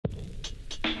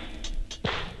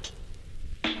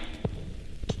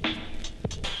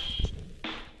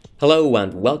Hello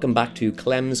and welcome back to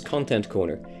Clem's Content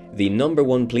Corner, the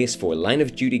 #1 place for line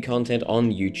of duty content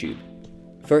on YouTube.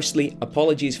 Firstly,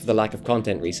 apologies for the lack of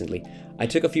content recently. I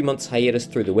took a few months hiatus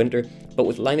through the winter, but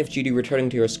with Line of Duty returning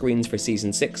to your screens for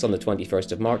Season 6 on the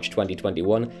 21st of March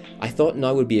 2021, I thought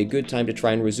now would be a good time to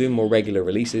try and resume more regular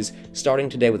releases, starting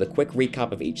today with a quick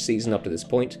recap of each season up to this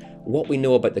point, what we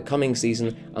know about the coming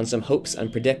season, and some hopes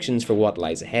and predictions for what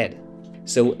lies ahead.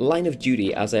 So, Line of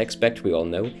Duty, as I expect we all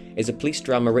know, is a police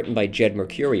drama written by Jed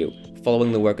Mercurio,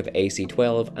 following the work of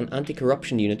AC-12, an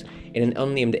anti-corruption unit in an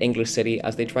unnamed English city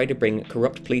as they try to bring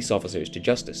corrupt police officers to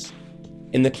justice.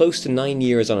 In the close to 9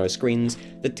 years on our screens,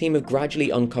 the team have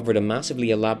gradually uncovered a massively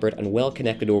elaborate and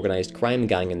well-connected organised crime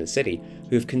gang in the city,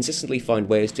 who have consistently found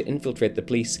ways to infiltrate the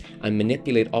police and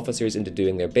manipulate officers into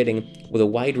doing their bidding, with a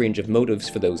wide range of motives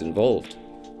for those involved.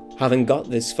 Having got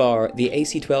this far, the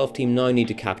AC-12 team now need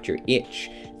to capture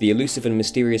H, the elusive and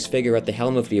mysterious figure at the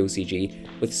helm of the OCG,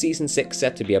 with Season 6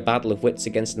 set to be a battle of wits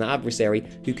against an adversary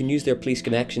who can use their police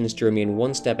connections to remain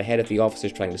one step ahead of the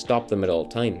officers trying to stop them at all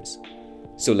times.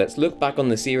 So let's look back on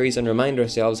the series and remind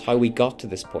ourselves how we got to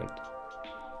this point.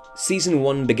 Season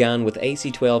 1 began with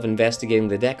AC-12 investigating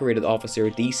the decorated officer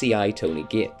DCI Tony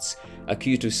Gates,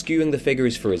 accused of skewing the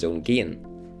figures for his own gain.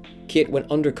 Kate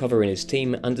went undercover in his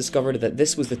team and discovered that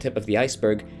this was the tip of the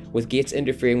iceberg, with Gates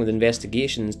interfering with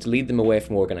investigations to lead them away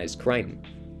from organised crime.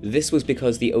 This was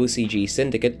because the OCG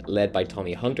syndicate, led by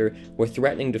Tommy Hunter, were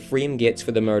threatening to frame Gates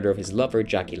for the murder of his lover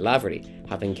Jackie Laverty,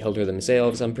 having killed her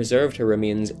themselves and preserved her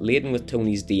remains laden with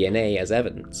Tony's DNA as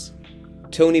evidence.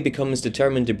 Tony becomes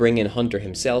determined to bring in Hunter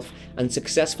himself and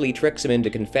successfully tricks him into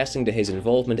confessing to his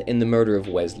involvement in the murder of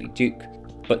Wesley Duke.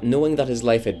 But knowing that his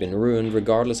life had been ruined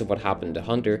regardless of what happened to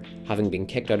Hunter, having been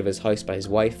kicked out of his house by his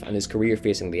wife and his career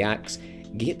facing the axe,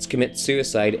 Gates commits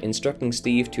suicide, instructing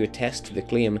Steve to attest to the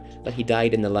claim that he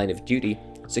died in the line of duty,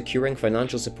 securing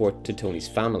financial support to Tony's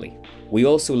family. We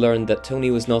also learned that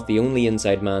Tony was not the only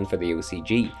inside man for the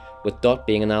OCG, with Dot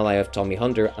being an ally of Tommy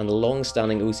Hunter and a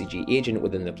long-standing OCG agent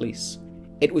within the police.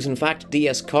 It was in fact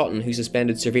DS Cotton who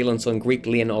suspended surveillance on Greek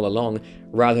Lane all along,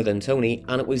 rather than Tony,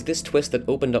 and it was this twist that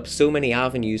opened up so many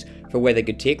avenues for where they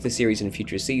could take the series in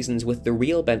future seasons, with the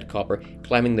real Bent Copper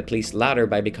climbing the police ladder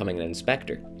by becoming an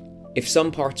inspector. If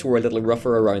some parts were a little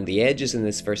rougher around the edges in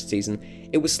this first season,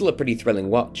 it was still a pretty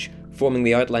thrilling watch, forming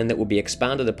the outline that would be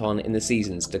expanded upon in the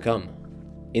seasons to come.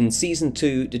 In Season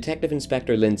 2, Detective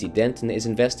Inspector Lindsay Denton is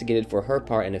investigated for her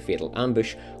part in a fatal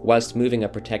ambush, whilst moving a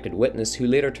protected witness who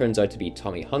later turns out to be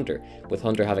Tommy Hunter, with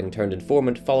Hunter having turned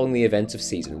informant following the events of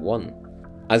Season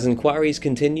 1. As inquiries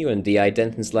continue and D.I.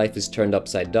 Denton's life is turned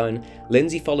upside down,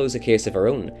 Lindsay follows a case of her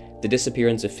own, the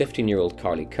disappearance of 15-year-old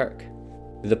Carly Kirk.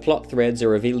 The plot threads are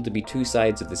revealed to be two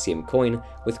sides of the same coin,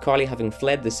 with Carly having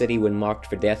fled the city when marked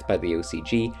for death by the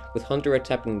OCG, with Hunter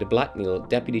attempting to blackmail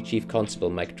Deputy Chief Constable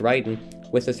Mike Dryden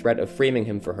with the threat of framing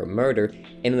him for her murder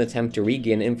in an attempt to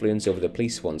regain influence over the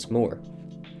police once more.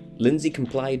 Lindsay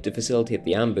complied to facilitate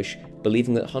the ambush,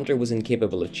 believing that Hunter was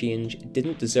incapable of change,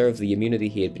 didn't deserve the immunity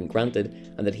he had been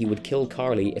granted, and that he would kill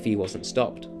Carly if he wasn't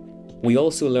stopped. We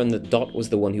also learn that Dot was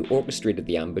the one who orchestrated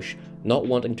the ambush, not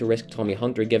wanting to risk Tommy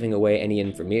Hunter giving away any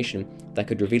information that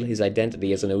could reveal his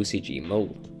identity as an OCG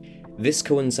mole. This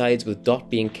coincides with Dot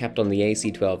being kept on the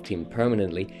AC-12 team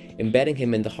permanently, embedding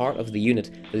him in the heart of the unit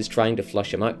that is trying to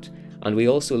flush him out, and we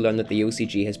also learn that the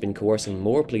OCG has been coercing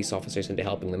more police officers into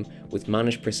helping them, with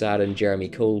Manish Prasad and Jeremy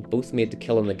Cole both made to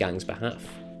kill on the gang's behalf.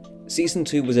 Season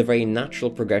 2 was a very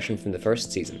natural progression from the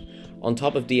first season. On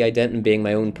top of D.I. Denton being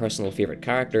my own personal favourite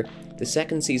character, the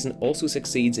second season also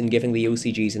succeeds in giving the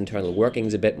OCG's internal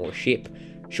workings a bit more shape,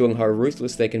 showing how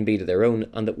ruthless they can be to their own,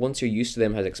 and that once your use to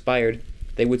them has expired,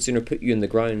 they would sooner put you in the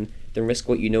ground than risk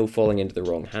what you know falling into the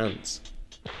wrong hands.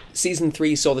 Season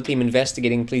 3 saw the team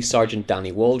investigating Police Sergeant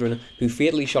Danny Waldron, who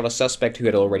fatally shot a suspect who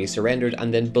had already surrendered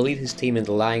and then bullied his team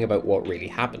into lying about what really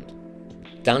happened.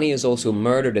 Danny is also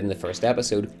murdered in the first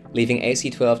episode, leaving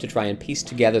AC-12 to try and piece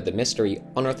together the mystery,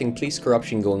 unearthing police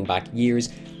corruption going back years,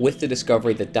 with the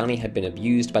discovery that Danny had been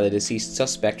abused by the deceased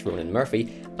suspect Ronan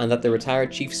Murphy, and that the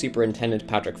retired Chief Superintendent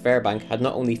Patrick Fairbank had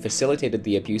not only facilitated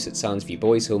the abuse at Sandsview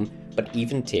Boys Home, but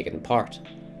even taken part.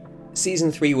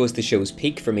 Season 3 was the show's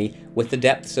peak for me, with the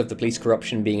depths of the police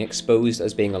corruption being exposed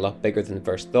as being a lot bigger than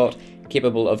first thought,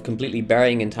 capable of completely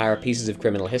burying entire pieces of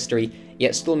criminal history,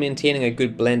 yet still maintaining a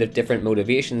good blend of different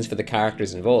motivations for the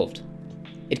characters involved.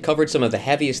 It covered some of the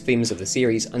heaviest themes of the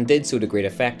series, and did so to great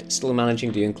effect, still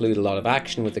managing to include a lot of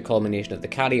action, with the culmination of the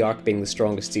Caddy arc being the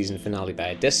strongest season finale by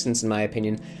a distance in my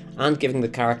opinion, and giving the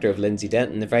character of Lindsay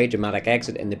Denton a very dramatic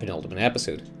exit in the penultimate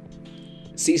episode.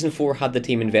 Season 4 had the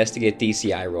team investigate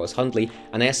DCI Ross Huntley,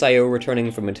 an SIO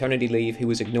returning from maternity leave who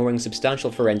was ignoring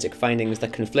substantial forensic findings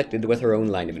that conflicted with her own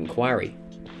line of inquiry.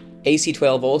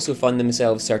 AC-12 also found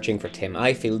themselves searching for Tim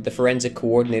Ifield, the forensic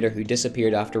coordinator who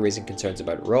disappeared after raising concerns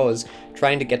about Roz,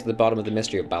 trying to get to the bottom of the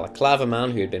mystery of Balaclava Man,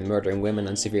 who had been murdering women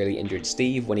and severely injured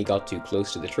Steve when he got too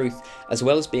close to the truth, as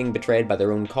well as being betrayed by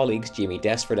their own colleagues Jamie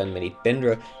Desford and Minnie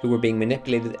Bindra, who were being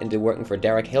manipulated into working for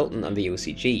Derek Hilton and the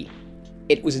OCG.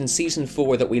 It was in Season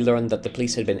 4 that we learned that the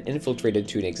police had been infiltrated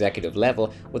to an executive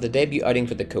level with a debut outing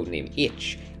for the codename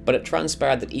H, but it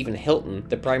transpired that even Hilton,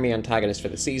 the primary antagonist for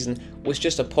the season, was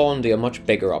just a pawn to a much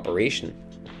bigger operation.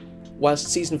 Whilst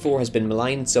Season 4 has been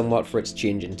maligned somewhat for its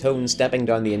change in tone, stepping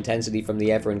down the intensity from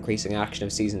the ever-increasing action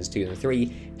of Seasons 2 and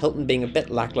 3, Hilton being a bit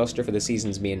lacklustre for the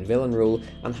season's main villain role,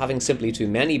 and having simply too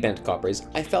many bent coppers,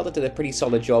 I felt it did a pretty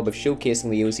solid job of showcasing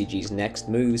the OCG's next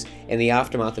moves in the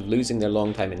aftermath of losing their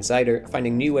longtime insider,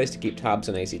 finding new ways to keep tabs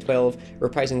on AC-12,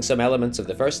 reprising some elements of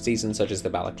the first season such as the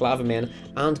Balaclava Men,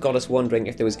 and got us wondering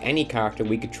if there was any character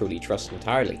we could truly trust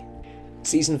entirely.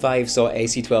 Season 5 saw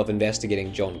AC-12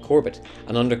 investigating John Corbett,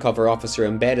 an undercover officer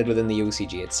embedded within the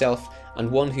OCG itself, and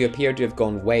one who appeared to have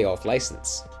gone way off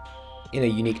license. In a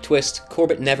unique twist,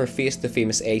 Corbett never faced the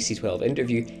famous AC-12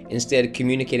 interview, instead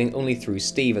communicating only through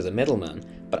Steve as a middleman,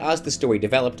 but as the story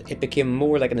developed, it became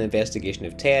more like an investigation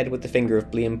of Ted, with the finger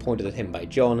of blame pointed at him by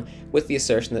John, with the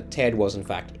assertion that Ted was in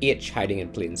fact H, hiding in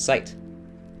plain sight.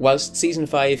 Whilst Season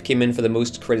 5 came in for the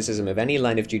most criticism of any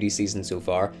Line of Duty season so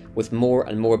far, with more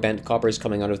and more bent coppers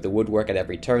coming out of the woodwork at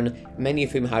every turn, many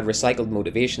of whom had recycled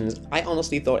motivations, I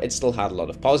honestly thought it still had a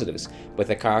lot of positives, with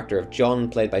the character of John,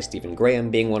 played by Stephen Graham,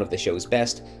 being one of the show's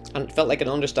best, and it felt like an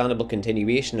understandable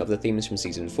continuation of the themes from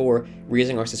Season 4,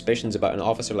 raising our suspicions about an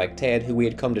officer like Ted who we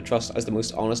had come to trust as the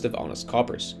most honest of honest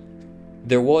coppers.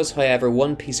 There was, however,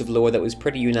 one piece of lore that was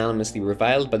pretty unanimously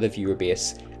reviled by the viewer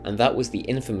base, and that was the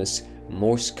infamous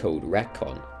Morse code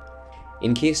retcon.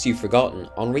 In case you've forgotten,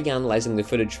 on reanalyzing the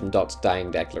footage from Dot's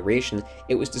dying declaration,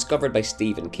 it was discovered by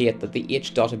Steve and Kate that the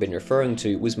H Dot had been referring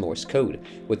to was Morse code,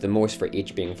 with the Morse for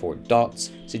H being 4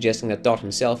 dots, suggesting that Dot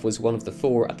himself was one of the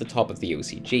 4 at the top of the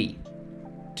OCG.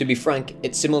 To be frank,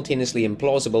 it's simultaneously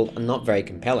implausible and not very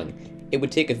compelling. It would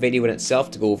take a video in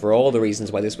itself to go over all the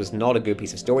reasons why this was not a good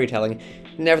piece of storytelling.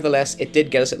 Nevertheless, it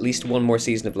did get us at least one more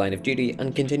season of Line of Duty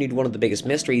and continued one of the biggest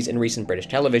mysteries in recent British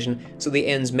television, so the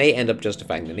ends may end up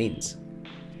justifying the means.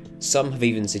 Some have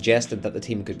even suggested that the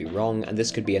team could be wrong and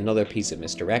this could be another piece of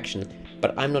misdirection,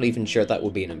 but I'm not even sure that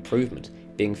would be an improvement,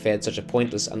 being fed such a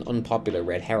pointless and unpopular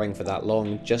red herring for that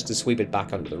long just to sweep it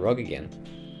back under the rug again.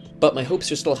 But my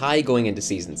hopes are still high going into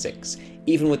Season 6,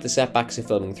 even with the setbacks of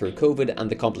filming through COVID and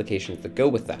the complications that go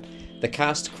with that. The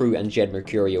cast, crew and Jed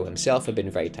Mercurio himself have been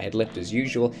very tight-lipped as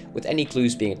usual, with any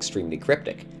clues being extremely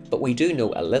cryptic, but we do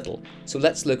know a little, so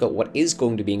let's look at what is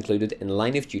going to be included in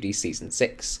Line of Duty Season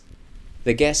 6.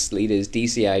 The guest lead is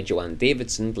DCI Joanne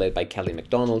Davidson, played by Kelly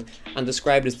MacDonald, and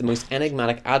described as the most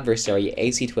enigmatic adversary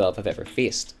AC-12 have ever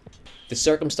faced. The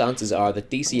circumstances are that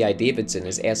DCI Davidson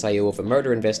is SIO of a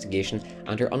murder investigation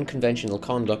and her unconventional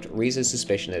conduct raises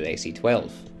suspicion at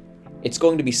AC-12. It's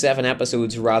going to be 7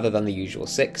 episodes rather than the usual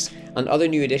 6, and other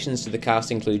new additions to the cast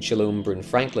include Shalom Brune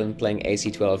Franklin playing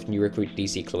AC-12 new recruit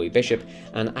DC Chloe Bishop,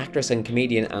 and actress and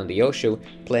comedian Andy Osho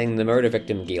playing the murder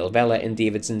victim Gail Vella in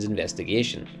Davidson's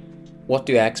investigation. What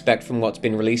do I expect from what's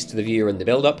been released to the viewer in the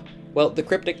build-up? Well, the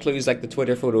cryptic clues like the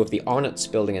Twitter photo of the Arnott's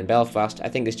building in Belfast I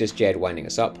think is just Jed winding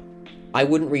us up. I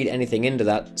wouldn't read anything into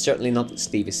that, certainly not that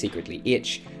Steve is secretly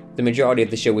H. The majority of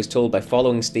the show was told by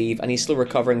following Steve, and he's still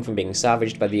recovering from being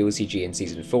savaged by the OCG in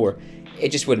Season 4. It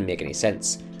just wouldn't make any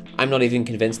sense. I'm not even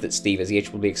convinced that Steve as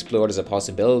H will be explored as a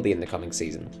possibility in the coming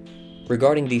season.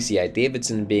 Regarding DCI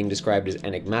Davidson being described as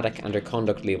enigmatic and her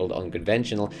conduct labelled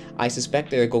unconventional, I suspect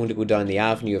they are going to go down the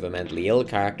avenue of a mentally ill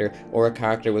character, or a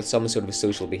character with some sort of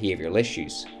social behavioural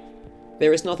issues.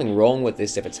 There is nothing wrong with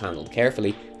this if it's handled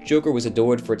carefully. Joker was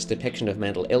adored for its depiction of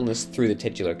mental illness through the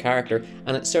titular character,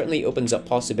 and it certainly opens up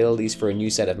possibilities for a new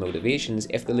set of motivations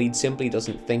if the lead simply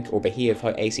doesn't think or behave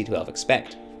how AC-12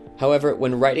 expect. However,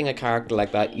 when writing a character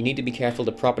like that, you need to be careful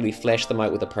to properly flesh them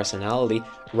out with a personality,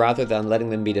 rather than letting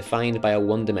them be defined by a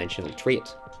one-dimensional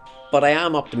trait. But I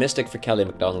am optimistic for Kelly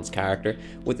MacDonald's character,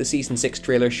 with the Season 6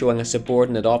 trailer showing a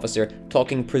subordinate officer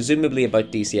talking presumably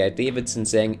about DCI Davidson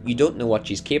saying you don't know what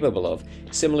she's capable of,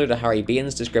 similar to Harry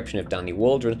Bain's description of Danny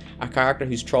Waldron, a character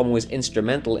whose trauma was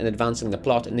instrumental in advancing the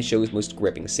plot in the show's most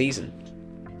gripping season.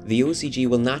 The OCG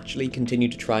will naturally continue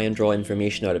to try and draw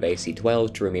information out of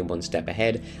AC-12 to remain one step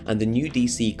ahead, and the new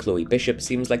DC Chloe Bishop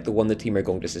seems like the one the team are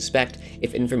going to suspect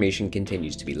if information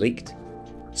continues to be leaked.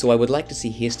 So I would like to see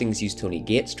Hastings use Tony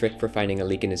Gates' trick for finding a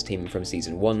leak in his team from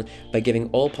Season 1 by giving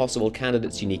all possible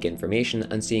candidates unique information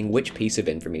and seeing which piece of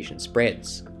information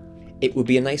spreads. It would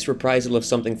be a nice reprisal of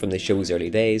something from the show's early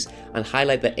days and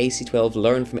highlight that AC-12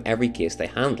 learn from every case they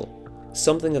handle.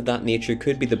 Something of that nature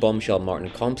could be the bombshell Martin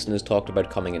Compston has talked about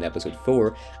coming in episode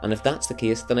 4, and if that's the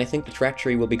case, then I think the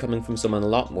treachery will be coming from someone a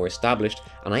lot more established,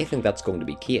 and I think that's going to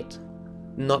be Kate.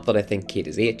 Not that I think Kate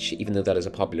is H, even though that is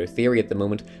a popular theory at the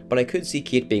moment, but I could see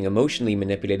Kate being emotionally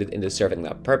manipulated into serving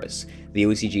that purpose. The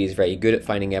OCG is very good at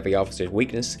finding every officer's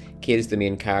weakness, Kate is the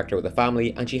main character with a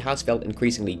family, and she has felt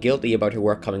increasingly guilty about her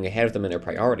work coming ahead of them in her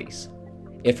priorities.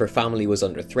 If her family was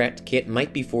under threat, Kate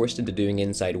might be forced into doing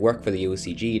inside work for the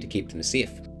OCG to keep them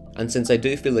safe. And since I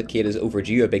do feel that Kate is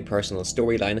overdue a big personal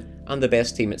storyline, and the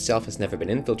best team itself has never been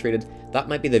infiltrated, that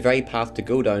might be the very path to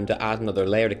go down to add another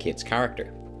layer to Kate's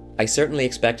character. I certainly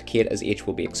expect Kate as H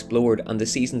will be explored, and the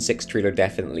Season 6 trailer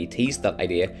definitely teased that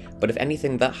idea, but if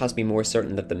anything that has me more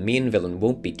certain that the main villain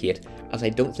won't be Kate, as I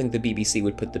don't think the BBC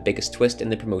would put the biggest twist in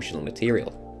the promotional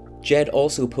material. Jed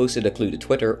also posted a clue to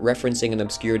Twitter referencing an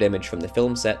obscured image from the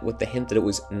film set with the hint that it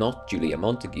was not Julia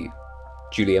Montague.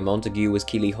 Julia Montague was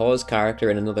Keely Hawes' character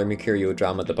in another Mercurio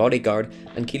drama The Bodyguard,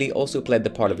 and Keely also played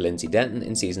the part of Lindsay Denton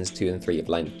in seasons 2 and 3 of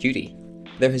Line of Duty.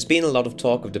 There has been a lot of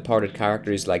talk of departed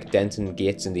characters like Denton,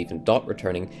 Gates and even Dot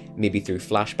returning, maybe through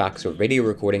flashbacks or video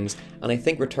recordings, and I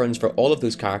think returns for all of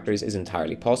those characters is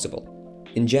entirely possible.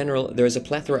 In general, there is a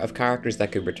plethora of characters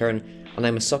that could return, and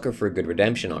I'm a sucker for a good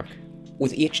redemption arc.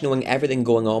 With H knowing everything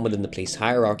going on within the police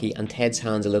hierarchy and Ted's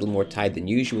hands a little more tied than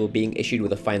usual, being issued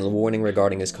with a final warning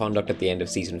regarding his conduct at the end of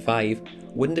Season 5,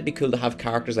 wouldn't it be cool to have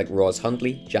characters like Roz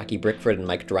Huntley, Jackie Brickford and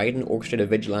Mike Dryden orchestrate a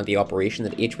vigilante operation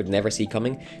that H would never see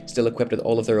coming, still equipped with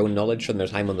all of their own knowledge from their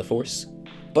time on the force?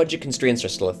 Budget constraints are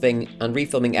still a thing, and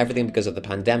refilming everything because of the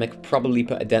pandemic probably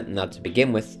put a dent in that to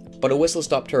begin with, but a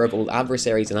whistle-stop tour of old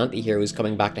adversaries and anti-heroes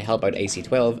coming back to help out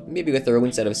AC-12, maybe with their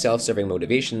own set of self-serving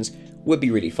motivations, would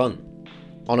be really fun.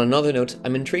 On another note,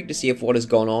 I'm intrigued to see if what has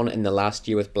gone on in the last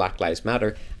year with Black Lives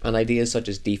Matter and ideas such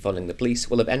as defunding the police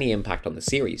will have any impact on the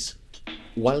series.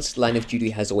 Whilst Line of Duty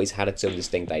has always had its own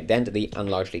distinct identity and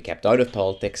largely kept out of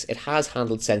politics, it has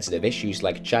handled sensitive issues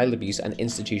like child abuse and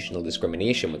institutional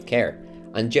discrimination with care,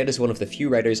 and Jed is one of the few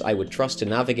writers I would trust to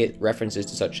navigate references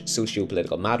to such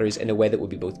socio-political matters in a way that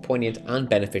would be both poignant and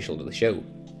beneficial to the show.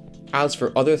 As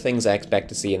for other things I expect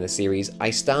to see in the series, I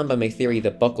stand by my theory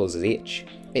that Buckles is H.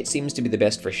 It seems to be the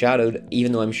best foreshadowed,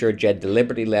 even though I'm sure Jed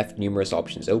deliberately left numerous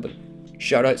options open.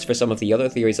 Shoutouts for some of the other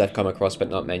theories I've come across but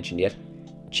not mentioned yet.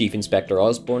 Chief Inspector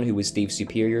Osborne, who was Steve's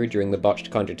superior during the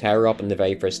botched counter-terror op in the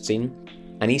very first scene.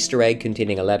 An Easter egg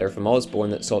containing a letter from Osborne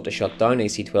that sought to shut down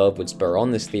AC-12 would spur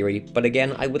on this theory, but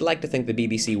again, I would like to think the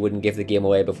BBC wouldn't give the game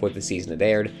away before the season had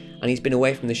aired, and he's been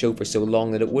away from the show for so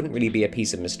long that it wouldn't really be a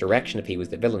piece of misdirection if he was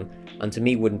the villain, and to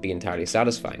me wouldn't be entirely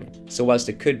satisfying. So whilst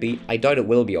it could be, I doubt it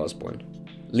will be Osborne.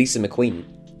 Lisa McQueen.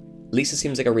 Lisa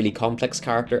seems like a really complex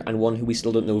character and one who we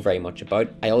still don't know very much about.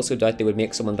 I also doubt they would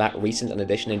make someone that recent an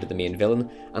addition into the main villain,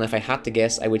 and if I had to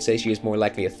guess, I would say she is more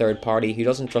likely a third party who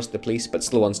doesn't trust the police but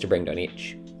still wants to bring down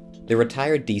H. The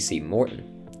retired DC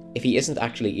Morton. If he isn't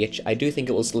actually H, I do think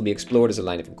it will still be explored as a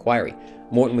line of inquiry.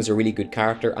 Morton was a really good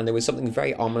character, and there was something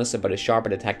very ominous about as sharp a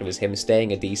detective as him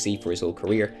staying at DC for his whole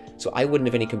career, so I wouldn't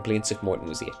have any complaints if Morton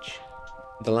was H.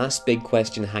 The last big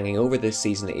question hanging over this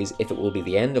season is if it will be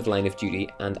the end of Line of Duty,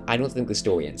 and I don't think the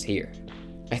story ends here.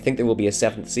 I think there will be a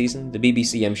 7th season. The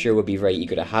BBC I'm sure will be very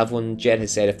eager to have one. Jed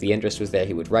has said if the interest was there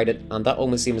he would write it, and that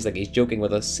almost seems like he's joking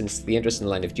with us since the interest in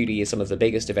Line of Duty is some of the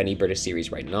biggest of any British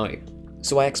series right now.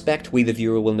 So I expect we the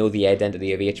viewer will know the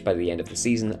identity of H by the end of the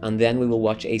season, and then we will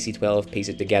watch AC-12 piece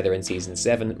it together in Season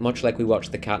 7, much like we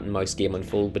watched the cat and mouse game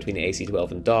unfold between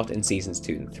AC-12 and Dot in Seasons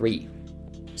 2 and 3.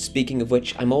 Speaking of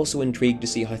which, I'm also intrigued to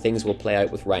see how things will play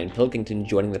out with Ryan Pilkington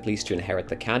joining the police to inherit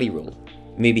the caddy role.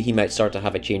 Maybe he might start to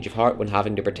have a change of heart when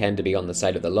having to pretend to be on the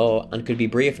side of the law, and could be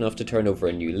brave enough to turn over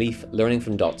a new leaf, learning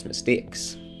from Dot's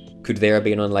mistakes. Could there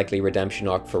be an unlikely redemption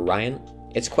arc for Ryan?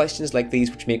 It's questions like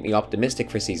these which make me optimistic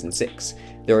for Season 6.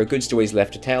 There are good stories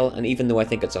left to tell, and even though I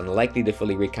think it's unlikely to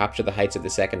fully recapture the heights of the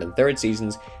 2nd and 3rd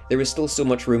seasons, there is still so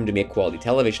much room to make quality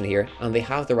television here, and they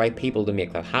have the right people to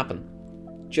make that happen.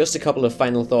 Just a couple of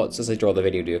final thoughts as I draw the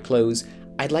video to a close.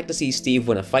 I'd like to see Steve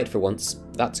win a fight for once,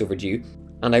 that's overdue,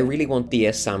 and I really want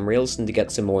DS Sam Railston to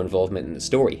get some more involvement in the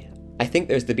story. I think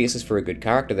there's the basis for a good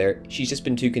character there, she's just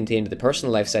been too contained to the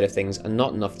personal life side of things and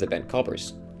not enough of the bent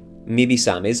coppers. Maybe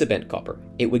Sam is a bent copper.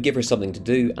 It would give her something to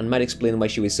do and might explain why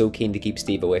she was so keen to keep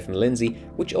Steve away from Lindsay,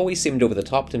 which always seemed over the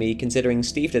top to me considering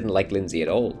Steve didn't like Lindsay at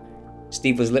all.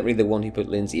 Steve was literally the one who put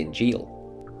Lindsay in jail.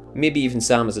 Maybe even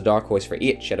Sam as a dark horse for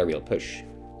H at a real push.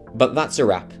 But that's a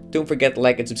wrap. Don't forget to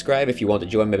like and subscribe if you want to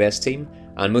join my best team,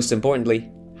 and most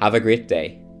importantly, have a great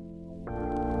day.